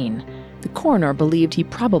the scene. The coroner believed he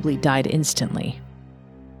probably died instantly.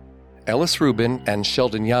 Ellis Rubin and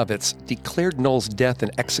Sheldon Yavitz declared Knowles' death an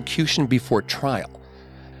execution before trial.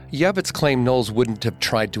 Yavitz claimed Knowles wouldn't have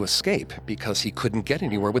tried to escape because he couldn't get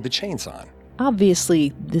anywhere with the chains on.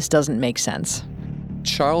 Obviously, this doesn't make sense.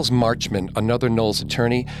 Charles Marchman, another Knowles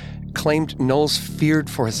attorney, claimed Knowles feared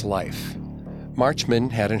for his life. Marchman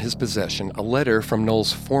had in his possession a letter from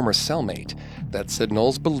Knowles' former cellmate that said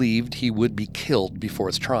Knowles believed he would be killed before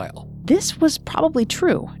his trial. this was probably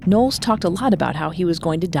true. Knowles talked a lot about how he was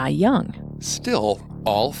going to die young. Still,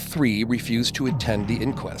 all three refused to attend the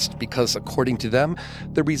inquest because, according to them,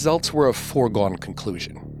 the results were a foregone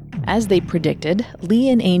conclusion. As they predicted, Lee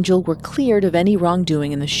and Angel were cleared of any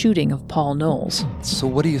wrongdoing in the shooting of Paul Knowles. So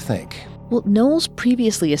what do you think? Well, Knowles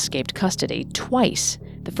previously escaped custody twice.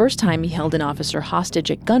 The first time he held an officer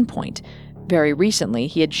hostage at gunpoint. Very recently,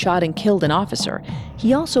 he had shot and killed an officer.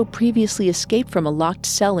 He also previously escaped from a locked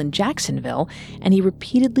cell in Jacksonville, and he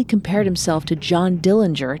repeatedly compared himself to John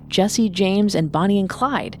Dillinger, Jesse James, and Bonnie and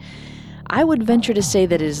Clyde. I would venture to say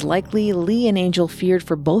that it is likely Lee and Angel feared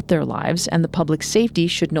for both their lives and the public's safety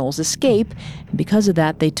should Knowles escape, and because of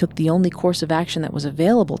that, they took the only course of action that was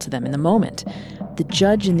available to them in the moment. The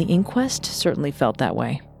judge in the inquest certainly felt that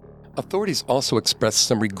way. Authorities also expressed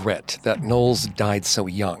some regret that Knowles died so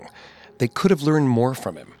young. They could have learned more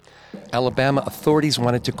from him. Alabama authorities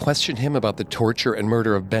wanted to question him about the torture and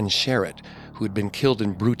murder of Ben Sherritt, who had been killed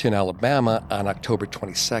in Brewton, Alabama on October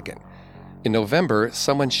 22nd. In November,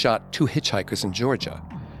 someone shot 2 hitchhikers in Georgia,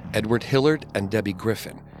 Edward Hillard and Debbie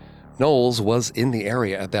Griffin. Knowles was in the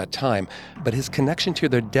area at that time, but his connection to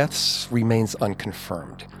their deaths remains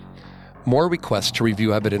unconfirmed. More requests to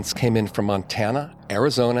review evidence came in from Montana,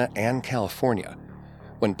 Arizona, and California.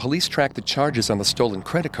 When police tracked the charges on the stolen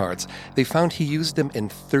credit cards, they found he used them in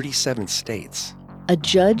 37 states. A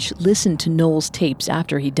judge listened to Knowles' tapes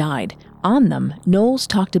after he died. On them, Knowles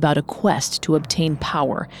talked about a quest to obtain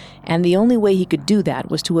power, and the only way he could do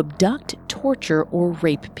that was to abduct, torture, or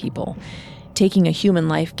rape people. Taking a human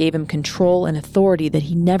life gave him control and authority that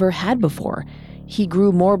he never had before. He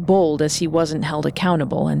grew more bold as he wasn't held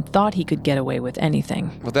accountable and thought he could get away with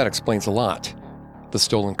anything. Well, that explains a lot. The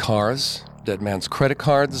stolen cars, dead man's credit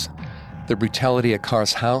cards, the brutality at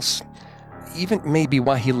Carr's house, even maybe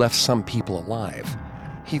why he left some people alive.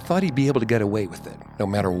 He thought he'd be able to get away with it, no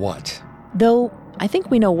matter what. Though, I think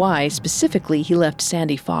we know why, specifically, he left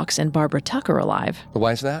Sandy Fox and Barbara Tucker alive.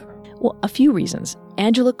 Why is that? Well, a few reasons.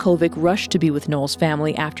 Angela Kovic rushed to be with Knowles'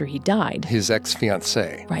 family after he died. His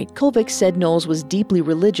ex-fiancée. Right. Kovic said Knowles was deeply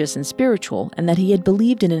religious and spiritual and that he had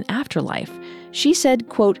believed in an afterlife. She said,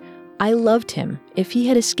 quote, "I loved him. If he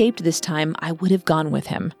had escaped this time, I would have gone with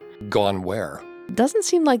him." Gone where? Doesn't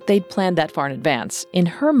seem like they'd planned that far in advance. In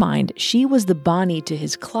her mind, she was the Bonnie to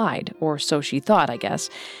his Clyde, or so she thought, I guess.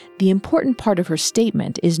 The important part of her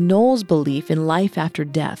statement is Knowles' belief in life after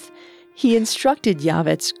death. He instructed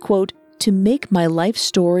Yavitz, quote, "to make my life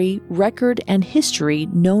story, record, and history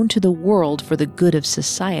known to the world for the good of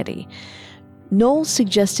society." Knowles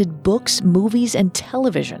suggested books, movies, and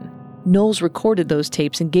television. Knowles recorded those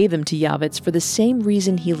tapes and gave them to Yavitz for the same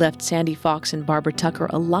reason he left Sandy Fox and Barbara Tucker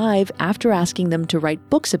alive after asking them to write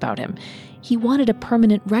books about him. He wanted a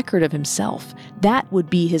permanent record of himself. That would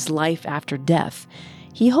be his life after death.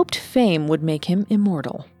 He hoped fame would make him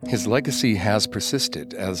immortal. His legacy has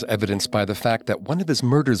persisted, as evidenced by the fact that one of his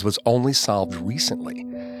murders was only solved recently.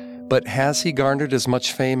 But has he garnered as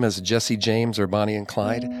much fame as Jesse James or Bonnie and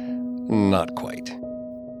Clyde? Not quite.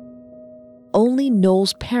 Only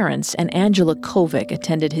Knowles' parents and Angela Kovic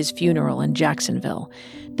attended his funeral in Jacksonville.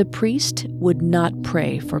 The priest would not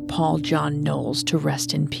pray for Paul John Knowles to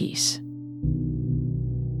rest in peace.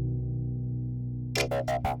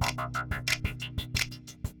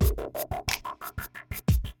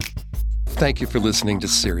 Thank you for listening to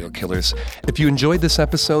Serial Killers. If you enjoyed this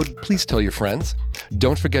episode, please tell your friends.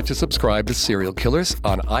 Don't forget to subscribe to Serial Killers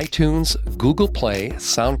on iTunes, Google Play,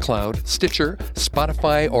 SoundCloud, Stitcher,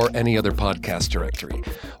 Spotify, or any other podcast directory,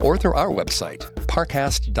 or through our website,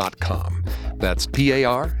 parcast.com. That's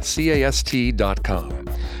PARCAST.com.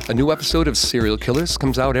 A new episode of Serial Killers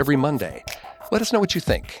comes out every Monday. Let us know what you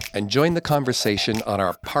think and join the conversation on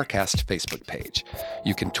our Parcast Facebook page.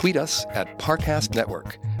 You can tweet us at Parcast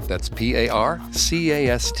Network. That's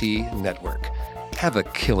PARCAST Network. Have a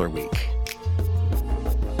killer week.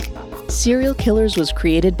 Serial Killers was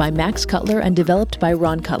created by Max Cutler and developed by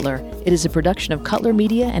Ron Cutler. It is a production of Cutler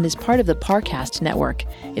Media and is part of the Parcast Network.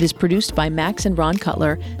 It is produced by Max and Ron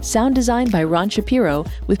Cutler, sound design by Ron Shapiro,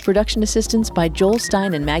 with production assistance by Joel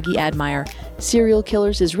Stein and Maggie Admire. Serial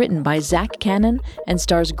Killers is written by Zach Cannon and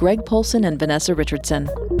stars Greg Polson and Vanessa Richardson.